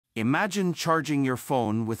Imagine charging your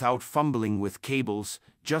phone without fumbling with cables,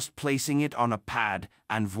 just placing it on a pad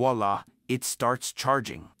and voila, it starts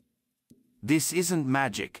charging. This isn't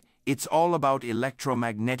magic, it's all about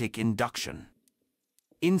electromagnetic induction.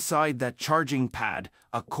 Inside that charging pad,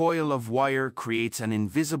 a coil of wire creates an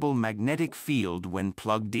invisible magnetic field when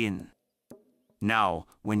plugged in. Now,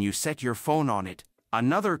 when you set your phone on it,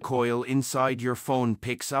 another coil inside your phone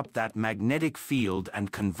picks up that magnetic field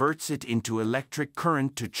and converts it into electric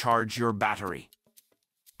current to charge your battery.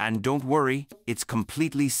 And don't worry, it's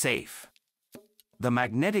completely safe. The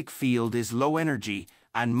magnetic field is low energy,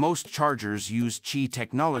 and most chargers use Qi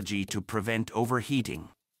technology to prevent overheating.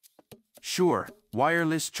 Sure,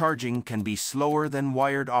 wireless charging can be slower than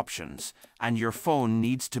wired options, and your phone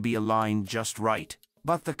needs to be aligned just right,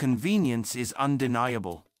 but the convenience is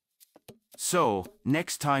undeniable. So,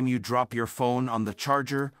 next time you drop your phone on the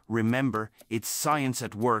charger, remember, it's science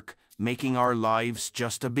at work, making our lives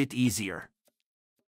just a bit easier.